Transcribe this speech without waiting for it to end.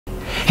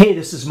Hey,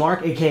 this is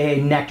Mark, aka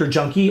Nektar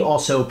Junkie,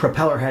 also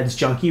Propellerheads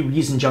Junkie,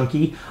 Reason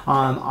Junkie.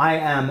 I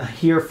am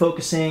here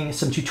focusing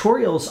some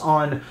tutorials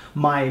on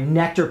my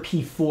Nektar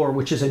P4,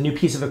 which is a new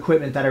piece of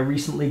equipment that I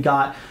recently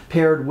got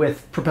paired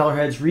with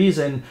Propellerheads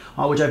Reason,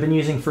 which I've been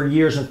using for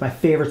years and it's my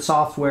favorite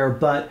software.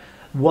 But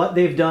what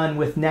they've done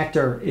with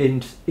Nektar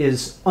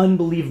is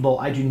unbelievable.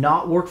 I do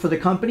not work for the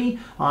company,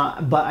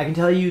 but I can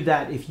tell you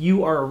that if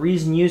you are a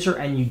Reason user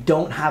and you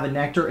don't have a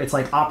Nektar, it's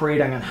like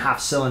operating on half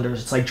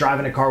cylinders. It's like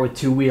driving a car with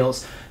two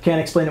wheels. Can't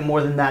explain it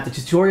more than that. The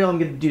tutorial I'm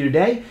going to do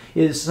today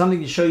is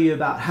something to show you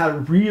about how to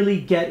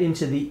really get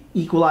into the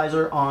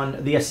equalizer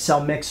on the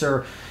SSL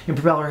mixer in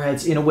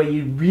Propellerheads in a way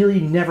you really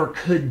never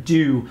could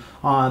do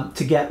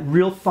to get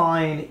real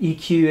fine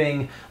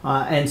EQing.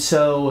 And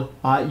so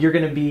you're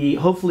going to be,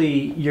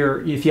 hopefully,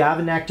 if you have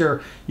a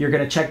Nektar, you're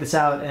going to check this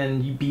out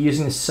and you'll be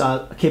using this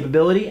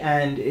capability.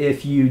 And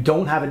if you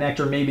don't have a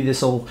Nektar, maybe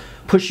this will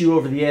push you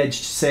over the edge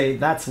to say,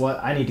 that's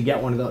what I need to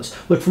get one of those.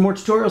 Look for more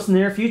tutorials in the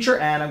near future,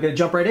 and I'm going to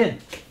jump right in.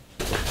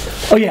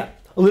 Oh yeah,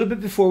 a little bit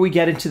before we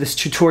get into this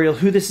tutorial,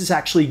 who this is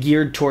actually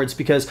geared towards,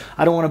 because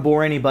I don't want to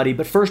bore anybody.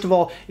 But first of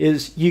all,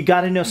 is you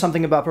got to know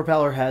something about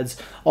Propellerheads.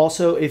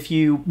 Also, if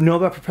you know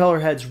about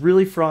Propellerheads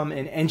really from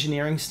an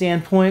engineering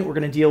standpoint, we're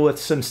going to deal with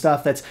some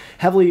stuff that's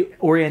heavily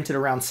oriented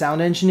around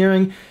sound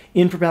engineering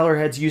in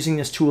Propellerheads using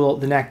this tool,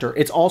 the Nektar.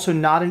 It's also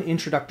not an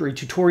introductory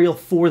tutorial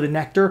for the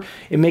Nektar.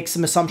 It makes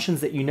some assumptions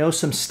that you know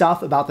some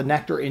stuff about the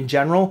Nektar in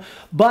general,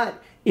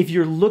 but if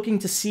you're looking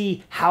to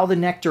see how the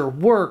Nektar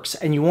works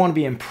and you want to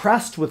be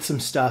impressed with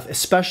some stuff,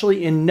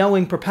 especially in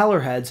knowing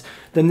Propellerheads,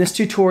 then this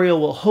tutorial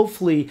will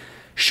hopefully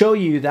show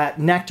you that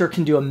Nektar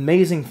can do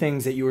amazing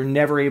things that you were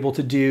never able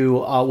to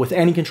do with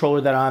any controller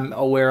that I'm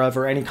aware of,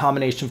 or any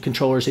combination of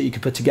controllers that you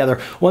could put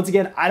together. Once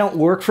again, I don't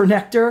work for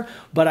Nektar,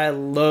 but I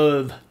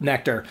love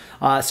Nektar.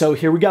 So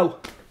here we go.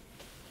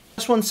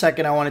 Just 1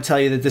 second, I want to tell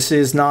you that this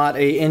is not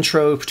an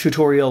intro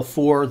tutorial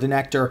for the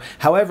Nektar.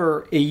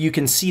 However, you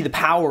can see the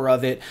power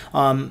of it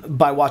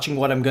by watching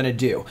what I'm going to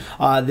do.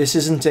 This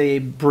isn't a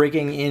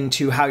breaking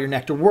into how your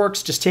Nektar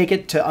works. Just take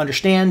it to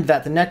understand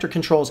that the Nektar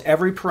controls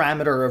every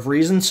parameter of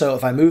Reason. So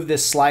if I move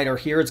this slider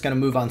here, it's going to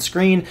move on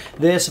screen.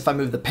 If I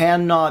move the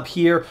pan knob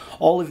here,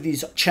 all of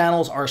these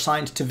channels are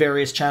assigned to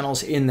various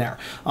channels in there.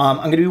 I'm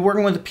going to be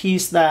working with a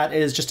piece that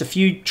is just a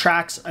few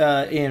tracks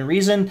in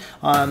Reason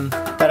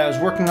that I was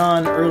working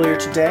on earlier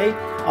today,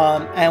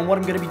 and what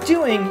I'm going to be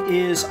doing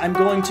is I'm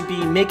going to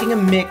be making a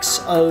mix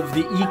of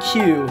the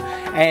EQ,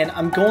 and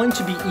I'm going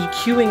to be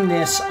EQing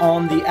this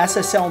on the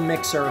SSL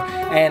mixer,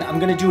 and I'm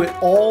going to do it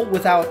all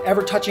without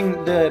ever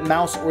touching the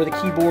mouse or the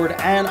keyboard,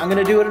 and I'm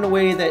going to do it in a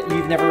way that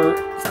you've never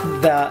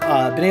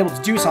been able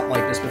to do something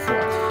like this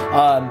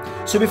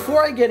before. So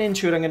before I get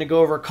into it, I'm going to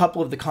go over a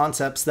couple of the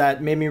concepts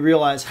that made me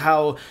realize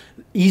how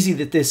easy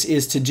that this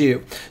is to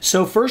do.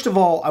 So first of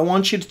all, I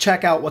want you to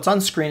check out what's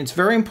on screen. It's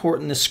very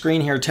important. The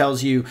screen here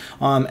tells you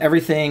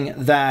everything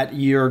that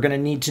you're going to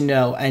need to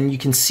know, and you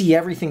can see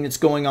everything that's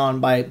going on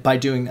by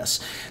doing this.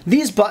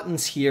 These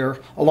buttons here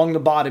along the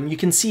bottom, you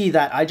can see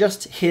that I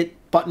just hit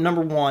button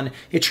number 1,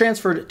 it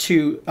transferred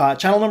to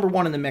channel number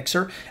 1 in the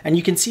mixer, and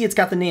you can see it's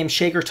got the name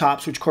Shaker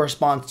Tops, which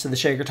corresponds to the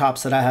Shaker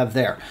Tops that I have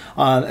there.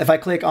 If I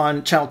click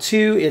on channel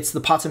 2, it's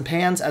the pots and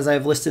pans as I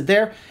have listed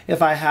there.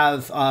 If I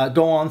have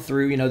go on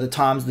through, you know, the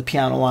toms, the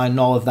piano line, and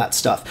all of that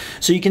stuff.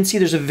 So you can see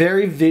there's a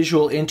very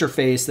visual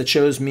interface that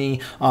shows me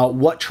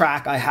what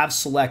track I have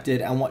selected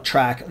and what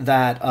track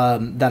that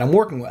that I'm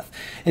working with.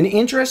 An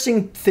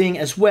interesting thing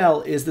as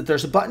well is that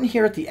there's a button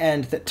here at the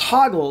end that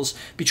toggles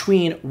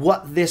between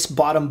what this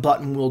bottom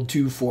button will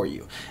do for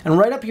you. And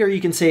right up here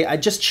you can say I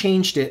just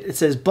changed it. It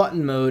says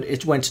button mode,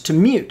 it went to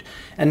mute,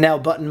 and now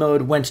button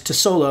mode went to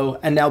solo,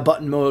 and now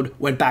button mode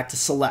went back to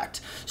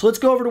select. So let's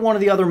go over to one of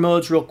the other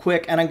modes real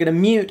quick, and I'm going to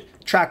mute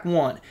track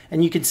 1,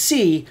 and you can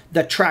see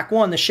that track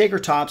 1, the Shaker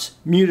Tops,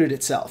 muted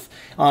itself.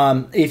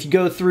 If you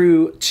go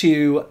through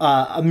to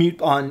a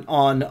mute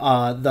on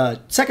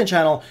the second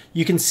channel,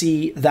 you can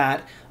see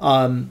that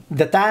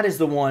that is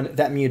the one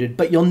that muted.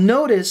 But you'll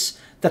notice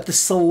that the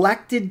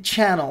selected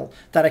channel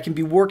that I can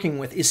be working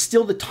with is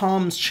still the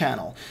toms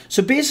channel.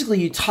 So basically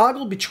you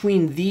toggle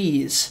between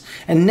these,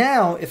 and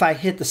now if I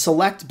hit the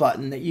select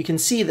button, that you can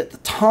see that the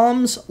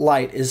toms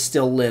light is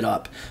still lit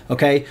up.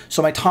 Okay,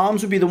 so my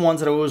toms would be the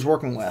ones that I was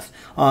working with.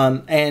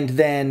 And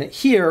then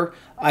here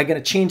I'm going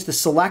to change the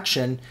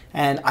selection,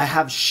 and I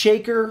have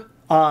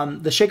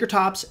the Shaker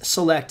Tops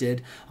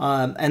selected,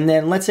 and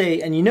then let's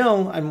say, and you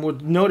know, I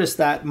would notice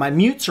that my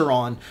mutes are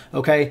on,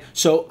 okay?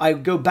 So I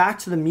go back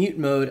to the mute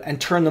mode and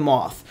turn them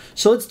off.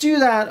 So let's do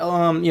that.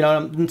 You know,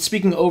 I'm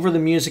speaking over the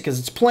music as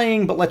it's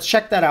playing, but let's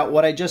check that out,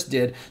 what I just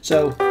did.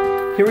 So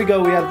here we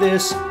go, we have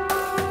this,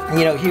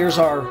 you know, here's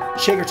our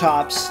Shaker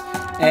Tops,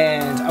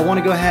 and I want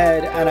to go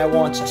ahead and I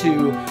want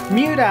to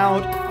mute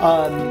out,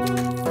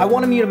 I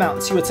want to mute them out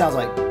and see what it sounds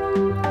like.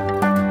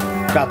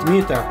 Got the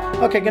mute there.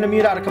 Okay, gonna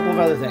mute out a couple of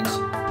other things.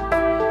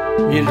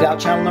 Muted out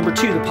channel number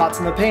 2, the pots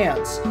and the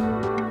pans.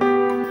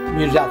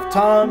 Muted out the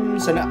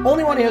toms, and I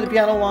only want to hear the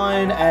piano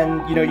line,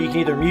 and you know, you can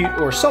either mute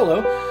or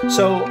solo.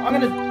 So I'm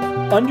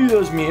gonna undo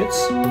those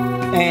mutes,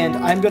 and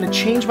I'm going to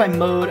change my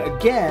mode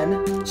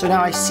again. So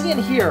now I see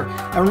in here,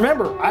 and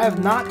remember, I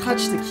have not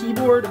touched the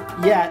keyboard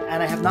yet,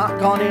 and I have not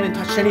gone in and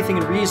touched anything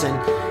in Reason,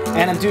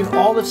 and I'm doing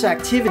all this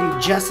activity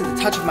just at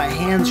the touch of my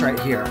hands right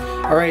here.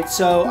 All right,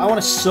 so I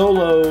want to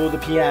solo the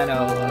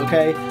piano,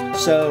 okay?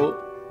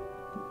 So,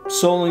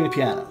 soloing the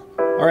piano.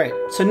 All right,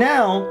 so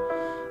now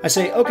I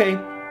say, okay,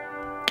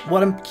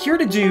 what I'm here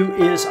to do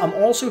is I'm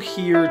also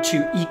here to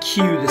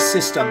EQ the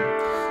system.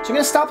 So I'm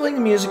going to stop playing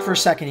the music for a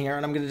second here,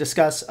 and I'm going to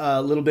discuss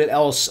a little bit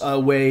else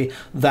way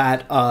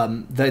that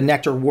the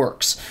Nektar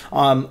works.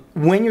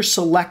 When you're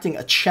selecting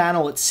a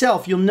channel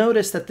itself, you'll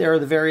notice that there are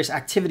the various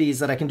activities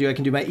that I can do. I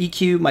can do my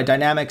EQ, my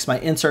dynamics, my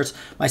inserts,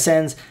 my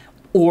sends,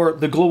 or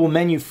the global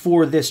menu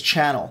for this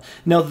channel.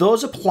 Now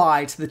those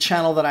apply to the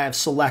channel that I have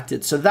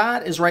selected. So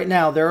that is right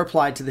now, they're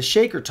applied to the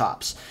shaker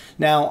tops.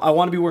 Now I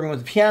want to be working with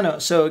the piano,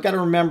 so I got to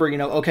remember, you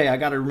know, okay, I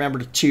got to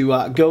remember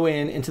to go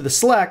into the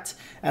select,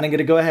 and I'm going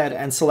to go ahead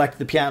and select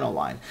the piano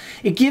line.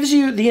 It gives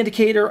you the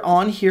indicator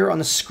on here on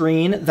the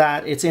screen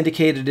that it's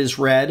indicated as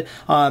red.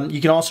 You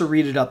can also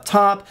read it up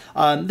top.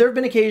 There have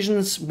been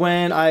occasions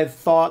when I've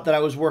thought that I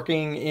was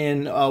working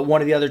in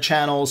one of the other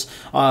channels,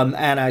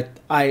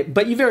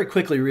 but you very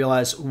quickly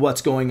realize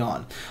what's going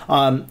on.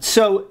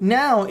 So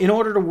now, in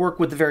order to work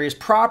with the various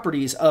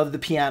properties of the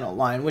piano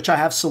line, which I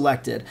have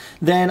selected,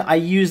 then I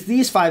use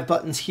these 5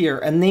 buttons here,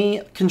 and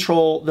they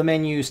control the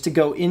menus to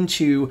go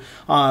into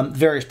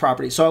various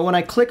properties. So when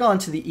I click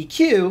onto the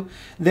EQ,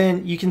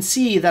 then you can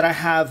see that I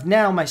have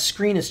now my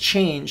screen has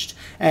changed,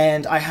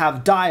 and I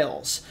have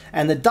dials,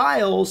 and the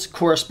dials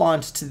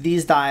correspond to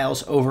these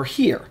dials over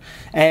here,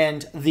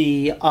 and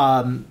the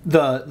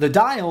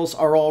dials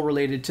are all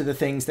related to the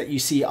things that you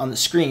see on the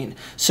screen.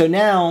 So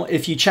now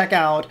if you check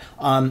out,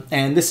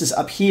 and this is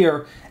up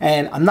here,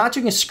 and I'm not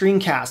doing a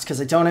screencast because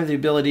I don't have the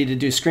ability to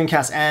do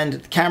screencast and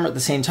the camera at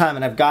the same time,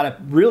 and I've got to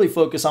really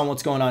focus on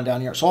what's going on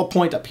down here. So I'll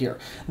point up here.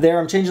 There,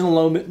 I'm changing the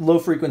low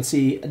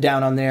frequency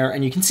down on there,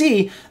 and you can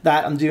see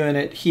that I'm doing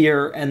it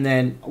here, and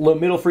then low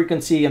middle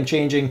frequency, I'm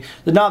changing.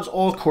 The knobs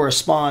all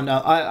correspond.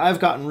 I've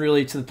gotten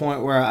really to the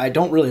point where I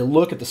don't really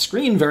look at the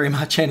screen very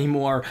much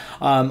anymore.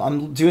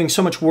 I'm doing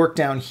so much work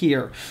down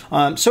here.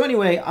 So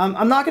anyway,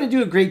 I'm not going to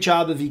do a great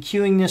job of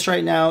EQing this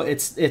right now.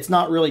 It's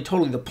not really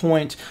totally the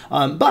point,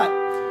 but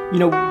you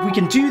know, we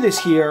can do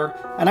this here,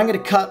 and I'm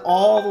going to cut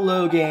all the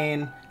low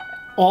gain,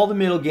 all the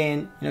middle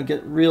gain, you know,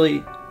 get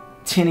really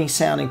tinny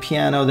sounding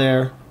piano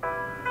there.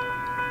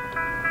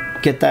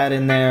 Get that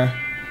in there.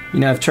 You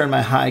know, I've turned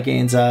my high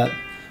gains up.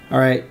 All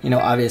right, you know,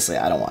 obviously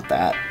I don't want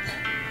that.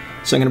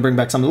 So I'm going to bring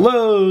back some of the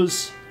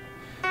lows,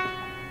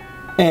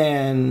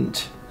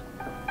 and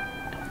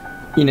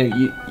you know,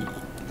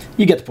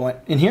 you get the point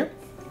in here.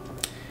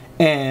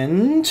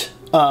 And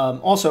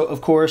also,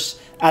 of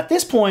course, at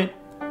this point,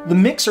 the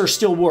mixer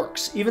still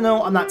works. Even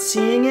though I'm not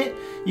seeing it,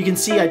 you can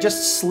see I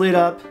just slid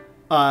up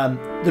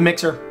the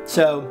mixer.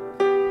 So,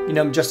 you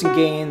know, I'm adjusting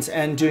gains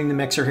and doing the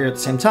mixer here at the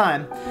same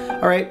time.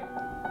 All right.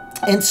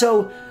 And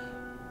so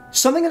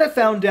something that I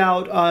found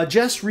out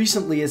just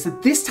recently is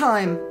that this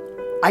time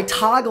I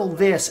toggle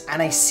this,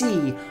 and I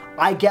see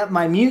I get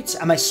my mutes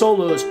and my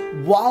solos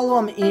while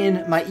I'm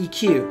in my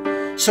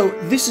EQ. So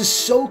this is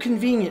so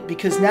convenient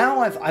because now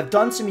I've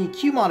done some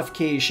EQ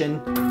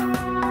modification,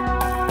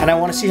 and I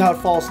want to see how it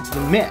falls into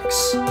the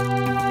mix.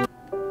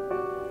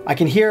 I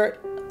can hear it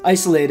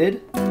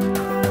isolated.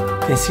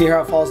 I can see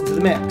how it falls into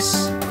the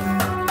mix.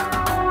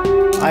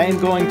 I am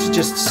going to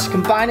just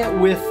combine it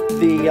with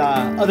the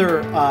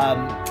other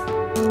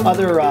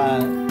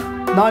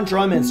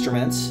non-drum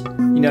instruments,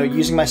 you know,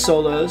 using my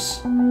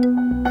solos.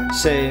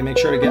 Say, make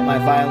sure to get my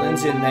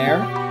violins in there.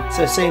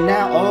 So say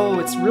now, oh,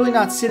 it's really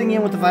not sitting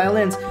in with the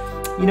violins.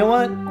 You know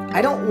what?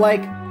 I don't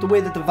like the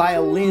way that the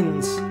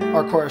violins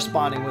are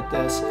corresponding with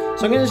this.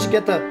 So I'm gonna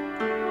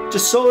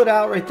just solo it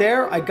out right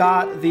there. I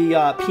got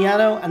the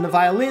piano and the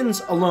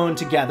violins alone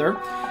together,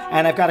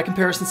 and I've got a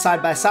comparison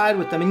side by side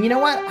with them. And you know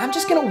what? I'm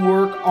just gonna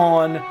work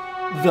on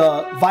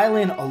the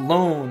violin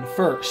alone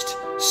first.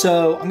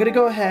 So I'm gonna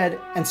go ahead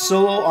and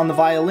solo on the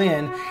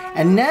violin.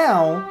 And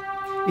now,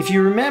 if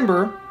you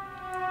remember,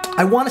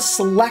 I want to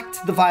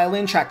select the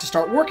violin track to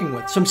start working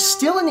with. So I'm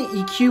still in the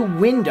EQ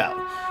window.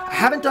 I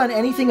haven't done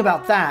anything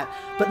about that,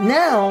 but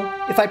now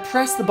if I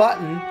press the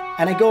button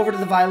and I go over to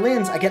the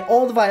violins, I get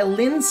all the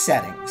violin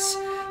settings.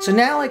 So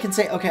now I can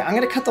say, okay, I'm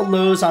going to cut the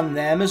lows on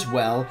them as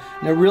well,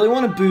 and I really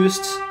want to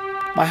boost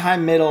my high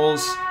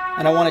middles,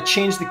 and I want to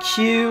change the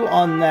Q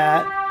on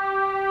that,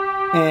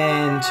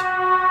 and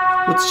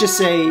let's just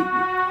say,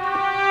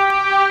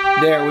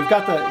 there, we've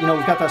got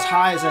those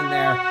highs in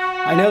there.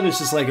 I know this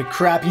is like a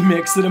crappy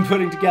mix that I'm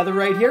putting together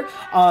right here,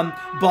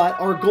 but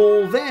our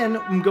goal then,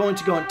 I'm going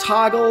to go and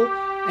toggle,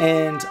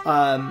 and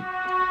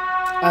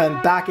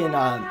I'm back in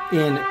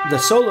the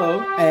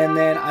solo, and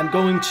then I'm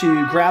going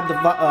to grab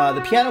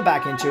the piano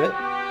back into it,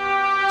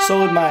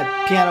 soloed my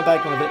piano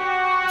back with it.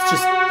 Let's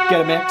just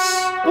get a mix.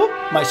 Oop,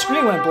 my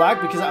screen went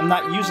black because I'm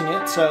not using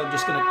it, so I'm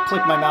just going to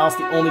click my mouse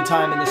the only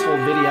time in this whole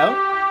video.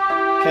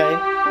 Okay,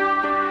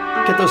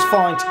 get those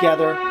falling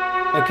together.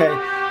 Okay,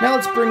 now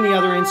let's bring the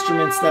other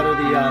instruments that are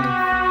the,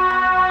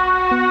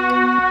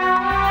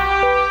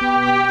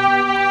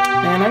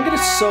 and I'm gonna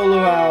solo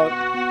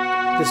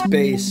out this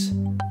bass.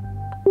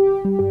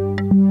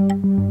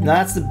 Now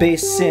that's the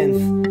bass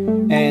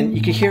synth, and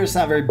you can hear it's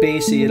not very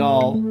bassy at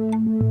all.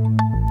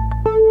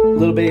 A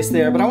little bass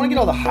there, but I want to get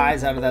all the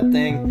highs out of that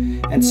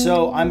thing, and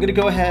so I'm going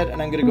to go ahead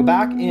and I'm going to go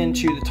back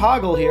into the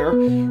toggle here.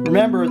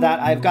 Remember that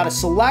I've got to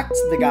select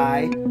the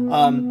guy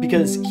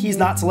because he's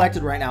not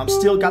selected right now. I'm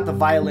still got the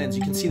violins.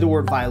 You can see the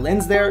word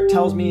violins there. It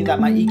tells me that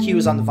my EQ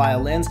is on the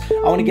violins.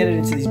 I want to get it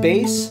into these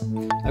bass,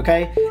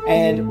 okay?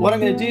 And what I'm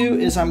going to do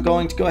is I'm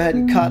going to go ahead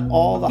and cut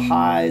all the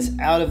highs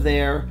out of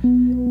there,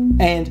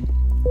 and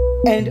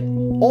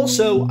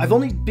also, I've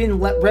only been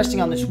resting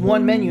on this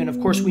one menu, and of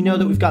course we know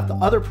that we've got the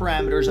other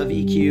parameters of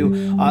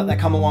EQ that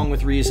come along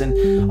with Reason.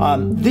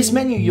 This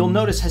menu, you'll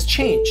notice, has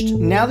changed.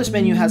 Now this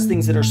menu has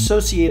things that are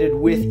associated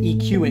with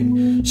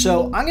EQing.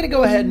 So I'm going to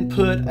go ahead and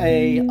put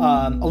a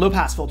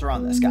low-pass filter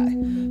on this guy.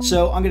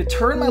 So I'm going to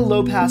turn my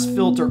low-pass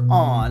filter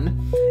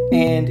on,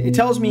 and it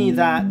tells me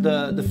that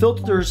the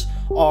filters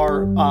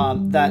are,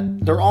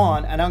 that they're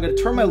on, and I'm going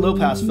to turn my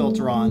low-pass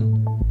filter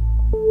on,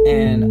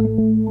 and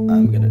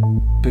I'm going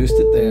to boost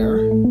it there.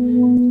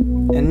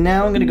 And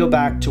now I'm going to go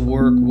back to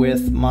work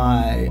with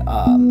my,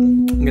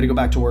 I'm going to go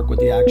back to work with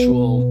the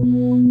actual,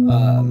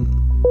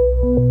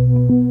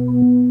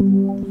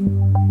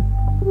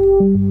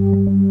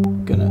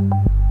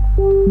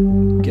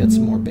 gonna get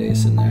some more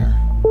bass in there.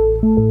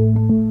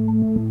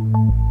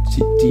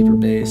 See, deeper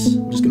bass.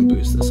 I'm just going to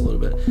boost this a little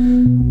bit.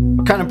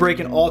 Kind of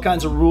breaking all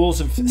kinds of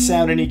rules of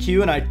sound and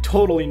EQ, and I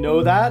totally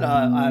know that.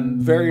 I'm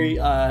very,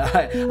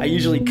 I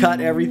usually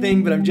cut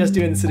everything, but I'm just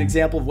doing this as an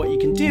example of what you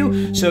can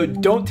do. So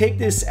don't take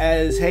this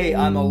as, hey,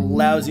 I'm a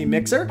lousy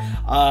mixer,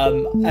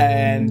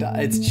 and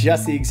it's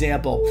just the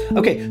example.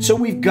 Okay, so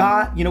we've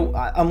got, you know,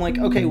 I'm like,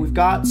 okay, we've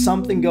got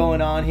something going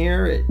on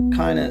here. It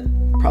kind of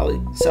probably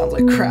sounds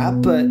like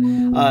crap, but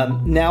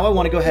now I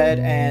want to go ahead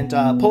and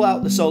pull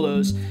out the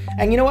solos.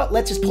 And you know what?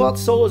 Let's just pull out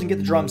the solos and get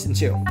the drums in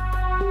too.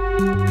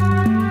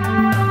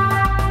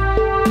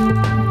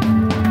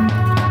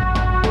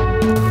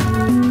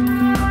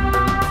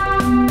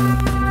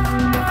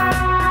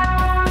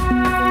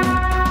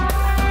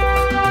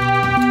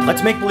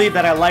 Let's make believe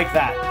that I like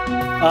that.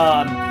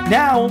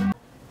 Now,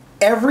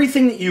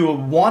 everything that you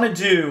would want to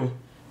do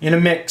in a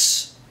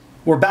mix,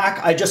 we're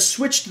back. I just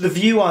switched the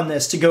view on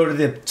this to go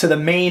to the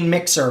main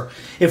mixer.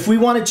 If we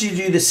wanted to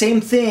do the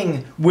same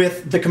thing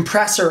with the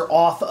compressor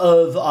off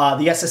of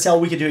the SSL,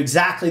 we could do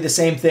exactly the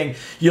same thing.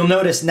 You'll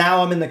notice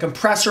now I'm in the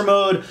compressor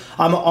mode.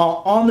 I'm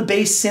on the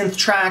bass synth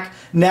track.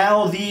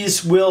 Now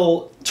these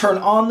will turn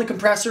on the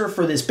compressor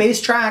for this bass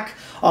track,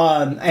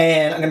 and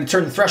I'm going to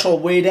turn the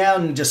threshold way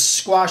down and just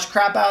squash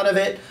crap out of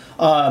it.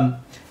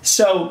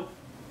 So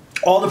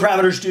all the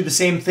parameters do the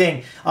same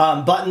thing.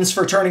 Buttons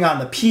for turning on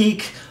the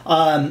peak,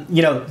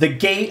 you know, the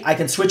gate, I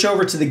can switch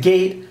over to the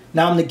gate.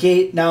 Now I'm the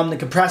gate, now I'm the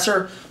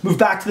compressor. Move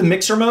back to the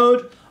mixer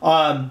mode,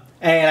 and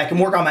I can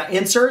work on my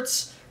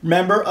inserts.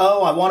 Remember,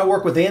 oh, I want to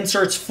work with the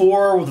inserts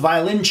with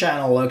violin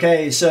channel,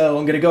 okay? So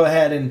I'm going to go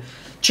ahead and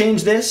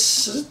change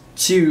this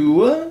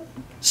to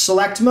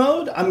select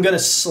mode. I'm going to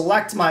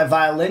select my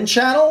violin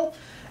channel,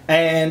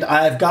 and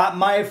I've got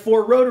my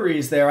 4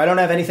 rotaries there. I don't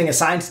have anything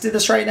assigned to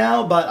this right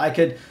now, but I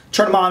could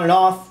turn them on and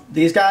off,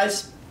 these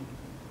guys.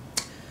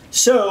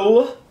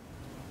 So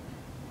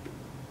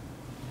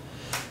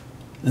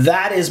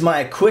that is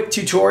my quick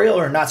tutorial,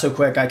 or not so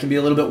quick, I can be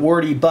a little bit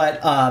wordy, but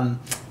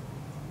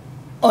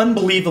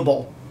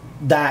unbelievable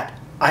that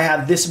I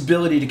have this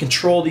ability to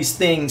control these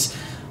things,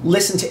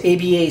 listen to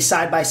ABA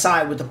side by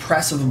side with the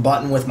press of a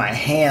button with my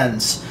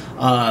hands.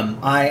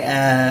 I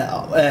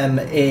am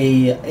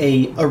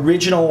a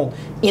original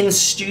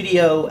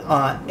in-studio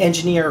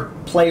engineer,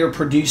 player,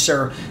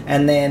 producer,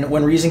 and then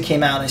when Reason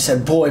came out, I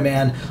said, boy,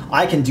 man,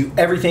 I can do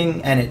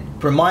everything, and it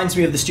reminds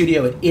me of the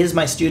studio. It is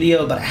my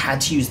studio, but I had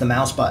to use the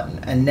mouse button,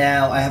 and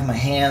now I have my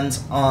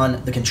hands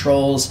on the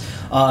controls.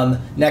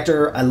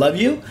 Nektar, I love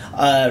you.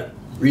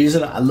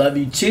 Reason, I love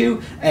you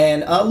too,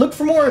 and look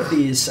for more of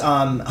these.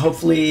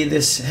 Hopefully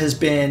this has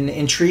been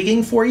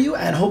intriguing for you,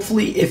 and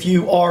hopefully if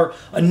you are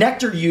a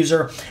Nektar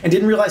user and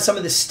didn't realize some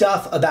of this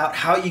stuff about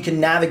how you can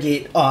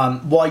navigate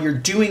while you're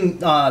doing,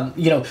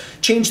 you know,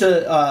 change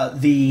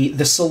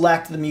the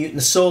select, the mute, and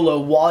the solo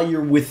while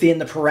you're within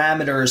the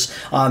parameters,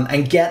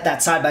 and get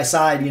that side by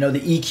side, you know, the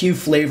EQ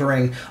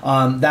flavoring,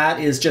 that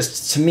is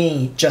just, to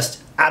me,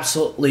 just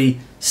absolutely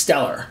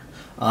stellar.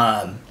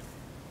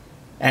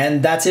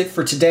 And that's it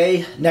for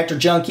today. Nektar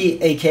Junkie,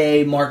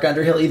 aka Mark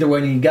Underhill, either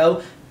way you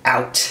go,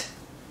 out.